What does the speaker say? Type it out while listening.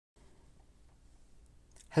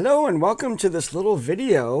Hello and welcome to this little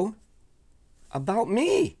video about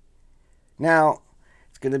me. Now,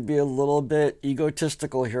 it's going to be a little bit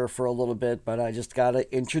egotistical here for a little bit, but I just got to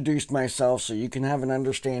introduce myself so you can have an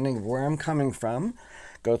understanding of where I'm coming from,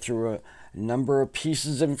 go through a number of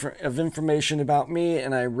pieces of information about me,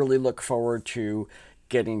 and I really look forward to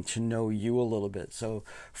getting to know you a little bit. So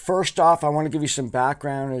first off, I want to give you some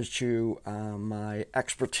background as to my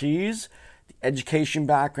expertise, education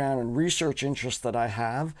background, and research interests that I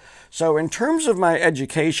have. So in terms of my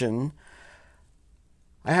education,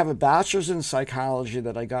 I have a bachelor's in psychology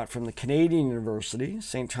that I got from the Canadian University,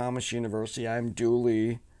 St. Thomas University. I'm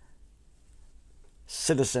duly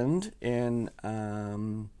citizened in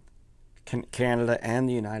Canada and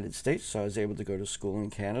the United States, so I was able to go to school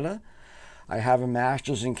in Canada. I have a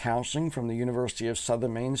master's in counseling from the University of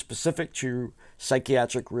Southern Maine, specific to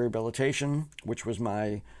psychiatric rehabilitation, which was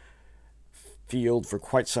my field for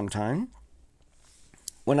quite some time.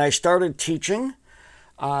 When I started teaching,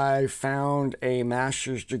 I found a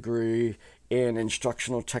master's degree in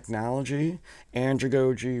instructional technology,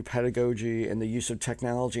 andragogy, pedagogy, and the use of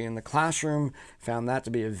technology in the classroom. Found that to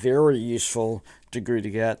be a very useful degree to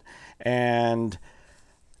get. And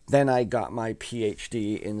then I got my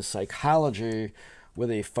PhD in psychology with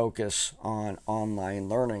a focus on online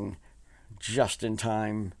learning, just in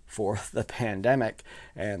time for the pandemic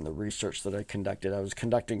and the research that I conducted. I was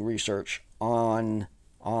conducting research on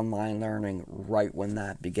online learning right when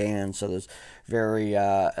that began. So there's very,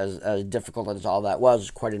 as difficult as all that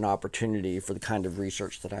was, quite an opportunity for the kind of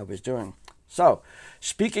research that I was doing. So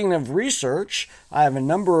speaking of research, I have a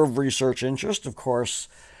number of research interests, of course,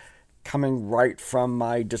 coming right from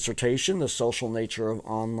my dissertation, The Social Nature of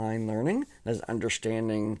Online Learning, as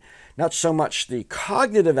understanding not so much the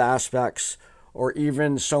cognitive aspects or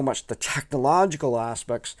even so much the technological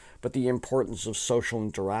aspects, but the importance of social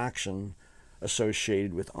interaction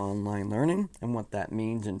associated with online learning and what that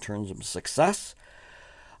means in terms of success.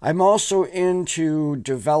 I'm also into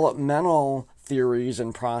developmental theories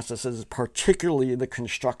and processes, particularly the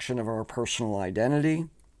construction of our personal identity.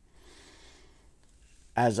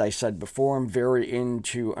 As I said before, I'm very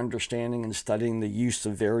into understanding and studying the use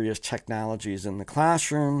of various technologies in the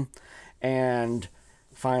classroom. And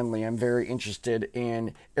finally, I'm very interested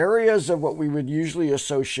in areas of what we would usually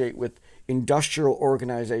associate with industrial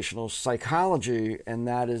organizational psychology, and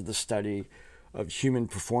that is the study of human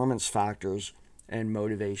performance factors and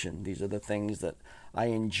motivation. These are the things that I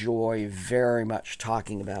enjoy very much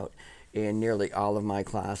talking about in nearly all of my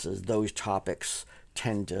classes. Those topics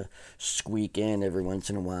tend to squeak in every once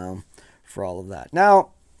in a while for all of that.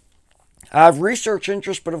 Now, I have research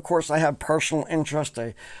interest, but of course I have personal interest.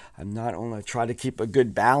 I'm not only try to keep a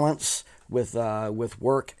good balance with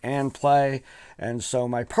work and play. And so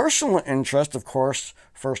my personal interest, of course,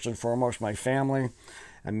 first and foremost, my family.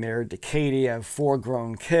 I'm married to Katie. I have 4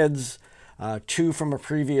 grown kids, 2 from a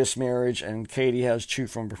previous marriage, and Katie has 2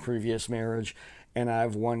 from a previous marriage. And I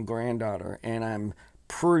have 1 granddaughter, and I'm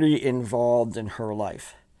pretty involved in her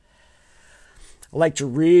life. I like to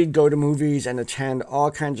read, go to movies, and attend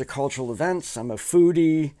all kinds of cultural events. I'm a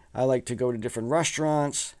foodie. I like to go to different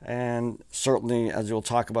restaurants, and certainly, as we'll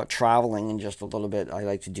talk about traveling in just a little bit, I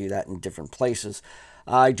like to do that in different places.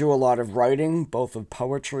 I do a lot of writing, both of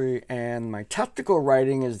poetry, and my technical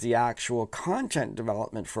writing is the actual content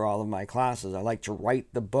development for all of my classes. I like to write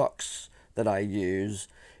the books that I use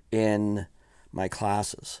in my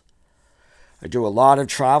classes. I do a lot of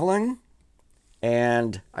traveling,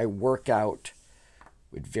 and I work out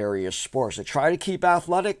with various sports. I try to keep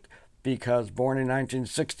athletic because born in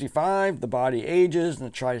 1965, the body ages, and I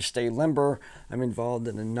try to stay limber. I'm involved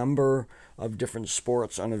in a number of different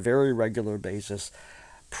sports on a very regular basis.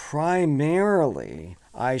 Primarily,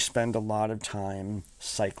 I spend a lot of time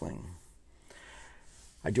cycling.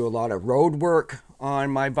 I do a lot of road work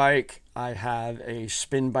on my bike. I have a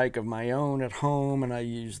spin bike of my own at home, and I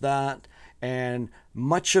use that. And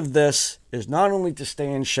much of this is not only to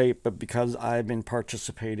stay in shape, but because I've been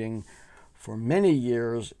participating for many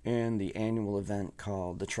years in the annual event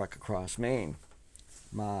called the Trek Across Maine.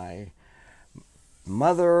 My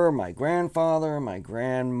mother, my grandfather, my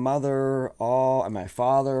grandmother, and my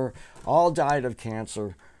father all died of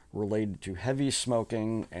cancer related to heavy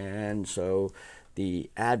smoking, and so the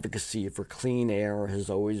advocacy for clean air has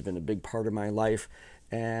always been a big part of my life,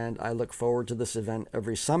 and I look forward to this event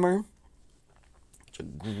every summer. It's a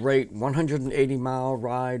great 180-mile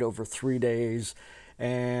ride over 3 days,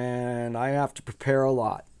 and I have to prepare a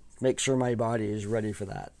lot, make sure my body is ready for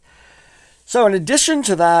that. So in addition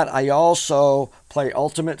to that, I also play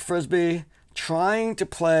ultimate frisbee, trying to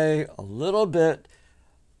play a little bit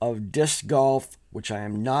of disc golf, which I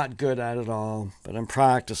am not good at all, but I'm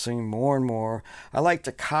practicing more and more. I like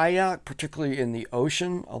to kayak, particularly in the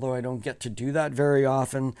ocean, although I don't get to do that very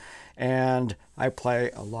often. And I play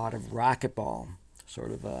a lot of racquetball.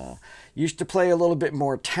 Used to play a little bit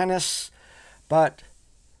more tennis, but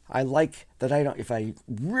I like that if I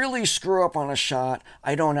really screw up on a shot,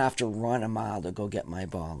 I don't have to run a mile to go get my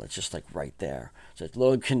ball. It's just like right there. So it's a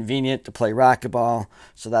little convenient to play racquetball.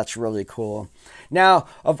 So that's really cool. Now,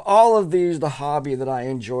 of all of these, the hobby that I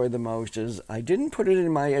enjoy the most is, I didn't put it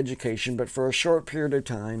in my education, but for a short period of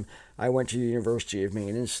time, I went to the University of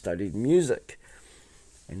Maine and studied music.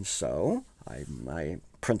 And so my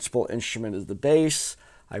principal instrument is the bass.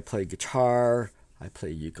 I play guitar. I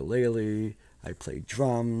play ukulele. I play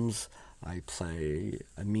drums, I play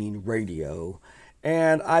radio,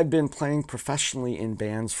 and I've been playing professionally in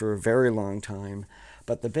bands for a very long time.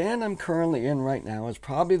 But the band I'm currently in right now is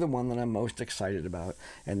probably the one that I'm most excited about,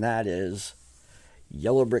 and that is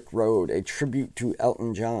Yellow Brick Road, a tribute to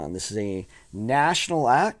Elton John. This is a national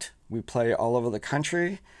act. We play all over the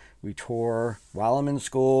country. We tour while I'm in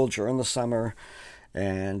school during the summer.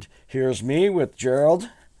 And here's me with Gerald,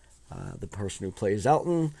 the person who plays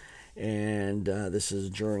Elton. And this is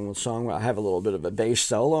during the song where I have a little bit of a bass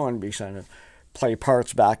solo and be trying to play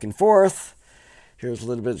parts back and forth. Here's a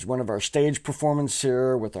little bit of one of our stage performance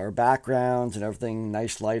here with our backgrounds and everything,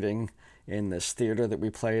 nice lighting in this theater that we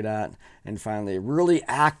played at. And finally, really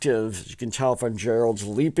active, as you can tell from Gerald's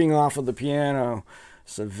leaping off of the piano.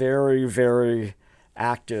 It's a very, very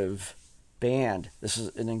active band. This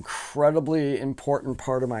is an incredibly important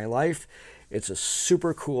part of my life. It's a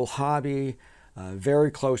super cool hobby. Very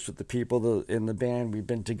close with the people in the band. We've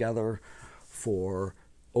been together for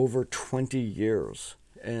over 20 years.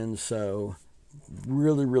 And so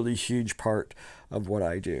really, really huge part of what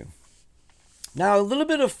I do. Now, a little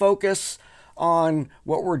bit of focus on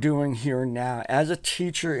what we're doing here now. As a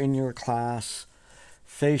teacher in your class,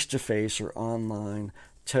 face-to-face or online,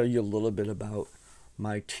 tell you a little bit about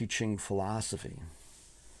my teaching philosophy.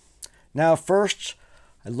 Now, first,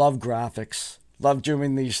 I love graphics. Love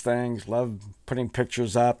doing these things, love putting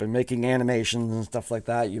pictures up and making animations and stuff like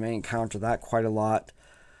that. You may encounter that quite a lot.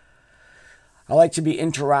 I like to be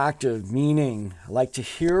interactive, meaning I like to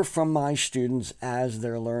hear from my students as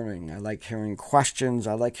they're learning. I like hearing questions.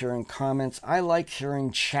 I like hearing comments. I like hearing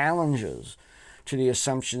challenges to the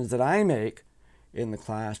assumptions that I make in the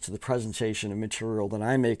class, to the presentation of material that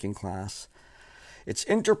I make in class. It's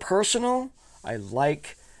interpersonal. I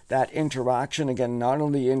like that interaction, again, not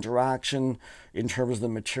only interaction in terms of the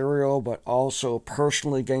material, but also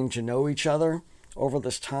personally getting to know each other. Over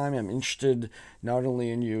this time, I'm interested not only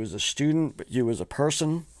in you as a student, but you as a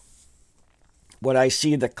person. What I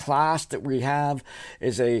see the class that we have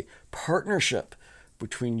is a partnership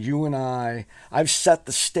between you and I. I've set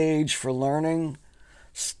the stage for learning,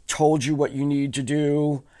 told you what you need to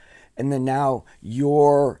do, and then now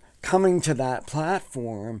you're coming to that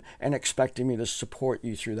platform and expecting me to support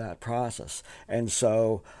you through that process. And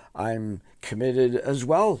so I'm committed as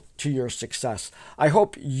well to your success. I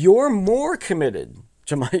hope you're more committed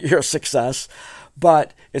to your success,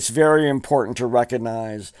 but it's very important to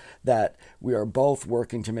recognize that we are both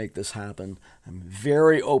working to make this happen. I'm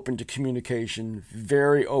very open to communication,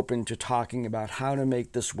 very open to talking about how to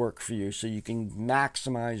make this work for you so you can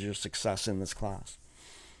maximize your success in this class.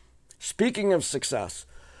 Speaking of success,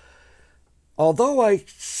 although I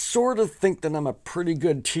sort of think that I'm a pretty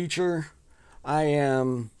good teacher,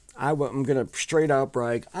 I'm going to straight out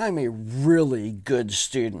brag, I'm a really good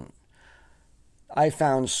student. I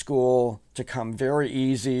found school to come very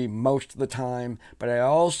easy most of the time, but I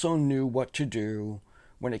also knew what to do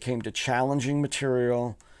when it came to challenging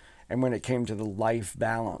material and when it came to the life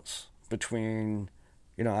balance between,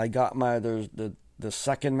 I got the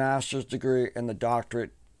second master's degree and the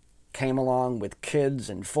doctorate came along with kids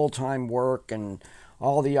and full-time work and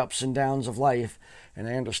all the ups and downs of life. And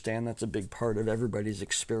I understand that's a big part of everybody's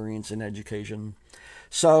experience in education.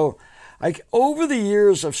 So over the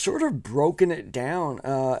years, I've sort of broken it down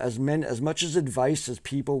as much as advice as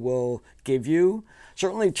people will give you.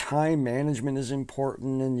 Certainly time management is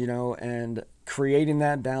important, and and creating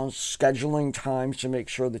that balance, scheduling times to make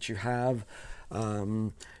sure that you have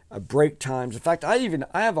break times. In fact, I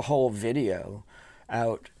have a whole video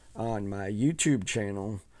out on my YouTube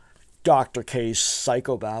channel, Dr. K's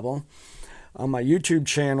Psychobabble, on my YouTube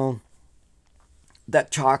channel,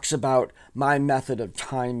 that talks about my method of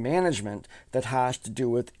time management that has to do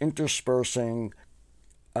with interspersing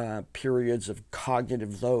periods of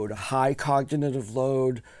cognitive load, a high cognitive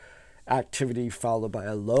load activity followed by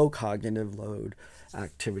a low cognitive load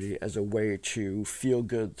activity as a way to feel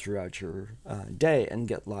good throughout your day and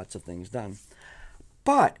get lots of things done.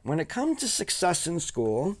 But when it comes to success in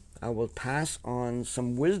school, I will pass on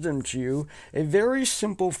some wisdom to you, a very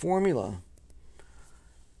simple formula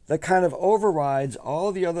that kind of overrides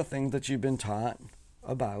all the other things that you've been taught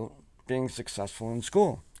about being successful in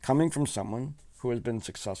school, coming from someone who has been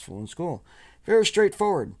successful in school. Very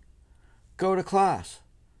straightforward. Go to class.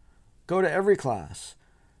 Go to every class.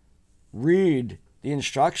 Read the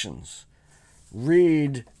instructions.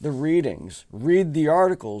 Read the readings. Read the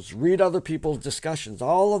articles. Read other people's discussions.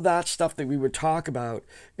 All of that stuff that we would talk about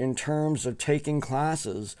in terms of taking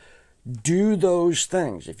classes. Do those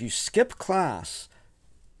things. If you skip class,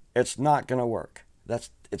 it's not going to work.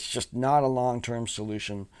 It's just not a long-term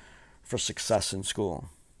solution for success in school.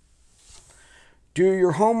 Do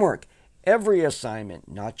your homework. Every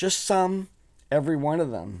assignment, not just some, every one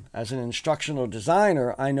of them. As an instructional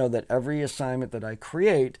designer, I know that every assignment that I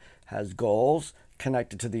create has goals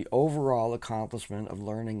connected to the overall accomplishment of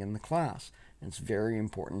learning in the class. And it's very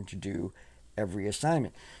important to do every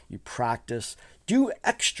assignment. You practice, do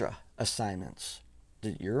extra assignments.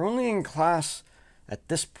 You're only in class at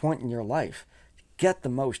this point in your life. Get the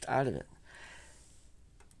most out of it.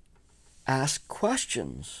 Ask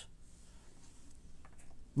questions.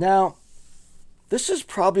 Now, this is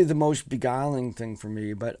probably the most beguiling thing for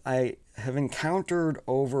me, but I have encountered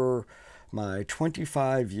over my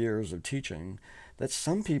 25 years of teaching that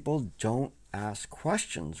some people don't ask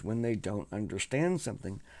questions when they don't understand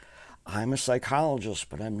something. I'm a psychologist,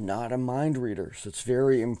 but I'm not a mind reader, so it's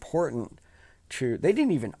very important to... They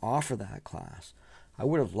didn't even offer that class. I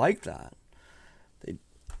would have liked that.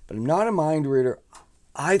 But I'm not a mind reader.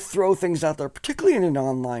 I throw things out there, particularly in an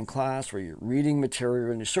online class where you're reading material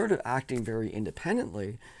and you're sort of acting very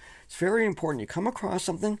independently. It's very important. You come across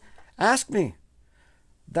something, ask me.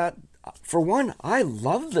 That, for one, I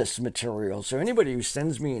love this material. So anybody who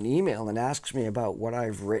sends me an email and asks me about what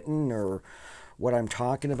I've written or what I'm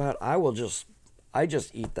talking about, I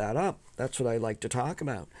just eat that up. That's what I like to talk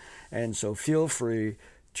about. And so feel free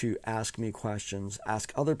to ask me questions,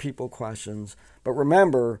 ask other people questions. But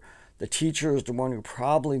remember, the teacher is the one who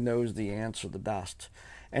probably knows the answer the best.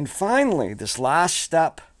 And finally, this last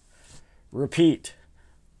step, repeat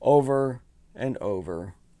over and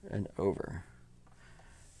over and over.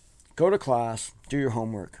 Go to class, do your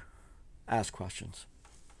homework, ask questions.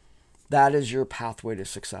 That is your pathway to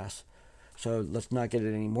success. So let's not get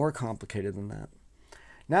it any more complicated than that.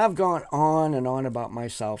 Now I've gone on and on about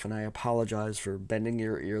myself, and I apologize for bending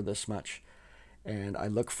your ear this much. And I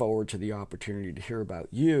look forward to the opportunity to hear about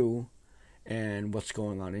you and what's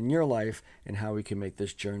going on in your life and how we can make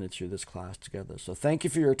this journey through this class together. So thank you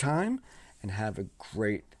for your time and have a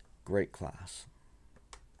great, great class.